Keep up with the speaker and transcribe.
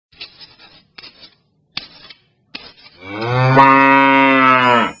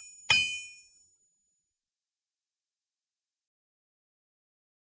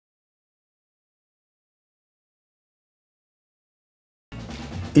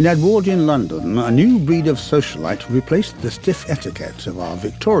In Edwardian London, a new breed of socialite replaced the stiff etiquette of our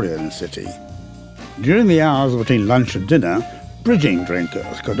Victorian city. During the hours between lunch and dinner, bridging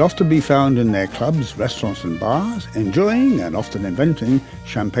drinkers could often be found in their clubs, restaurants and bars, enjoying and often inventing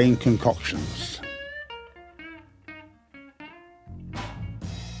champagne concoctions.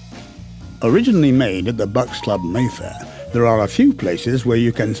 Originally made at the Bucks Club Mayfair, there are a few places where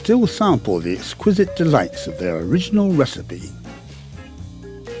you can still sample the exquisite delights of their original recipe.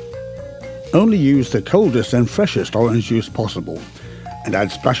 Only use the coldest and freshest orange juice possible, and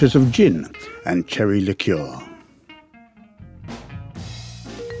add splashes of gin and cherry liqueur.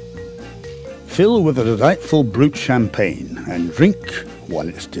 Fill with a delightful brut champagne and drink while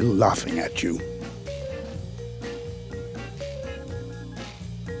it's still laughing at you.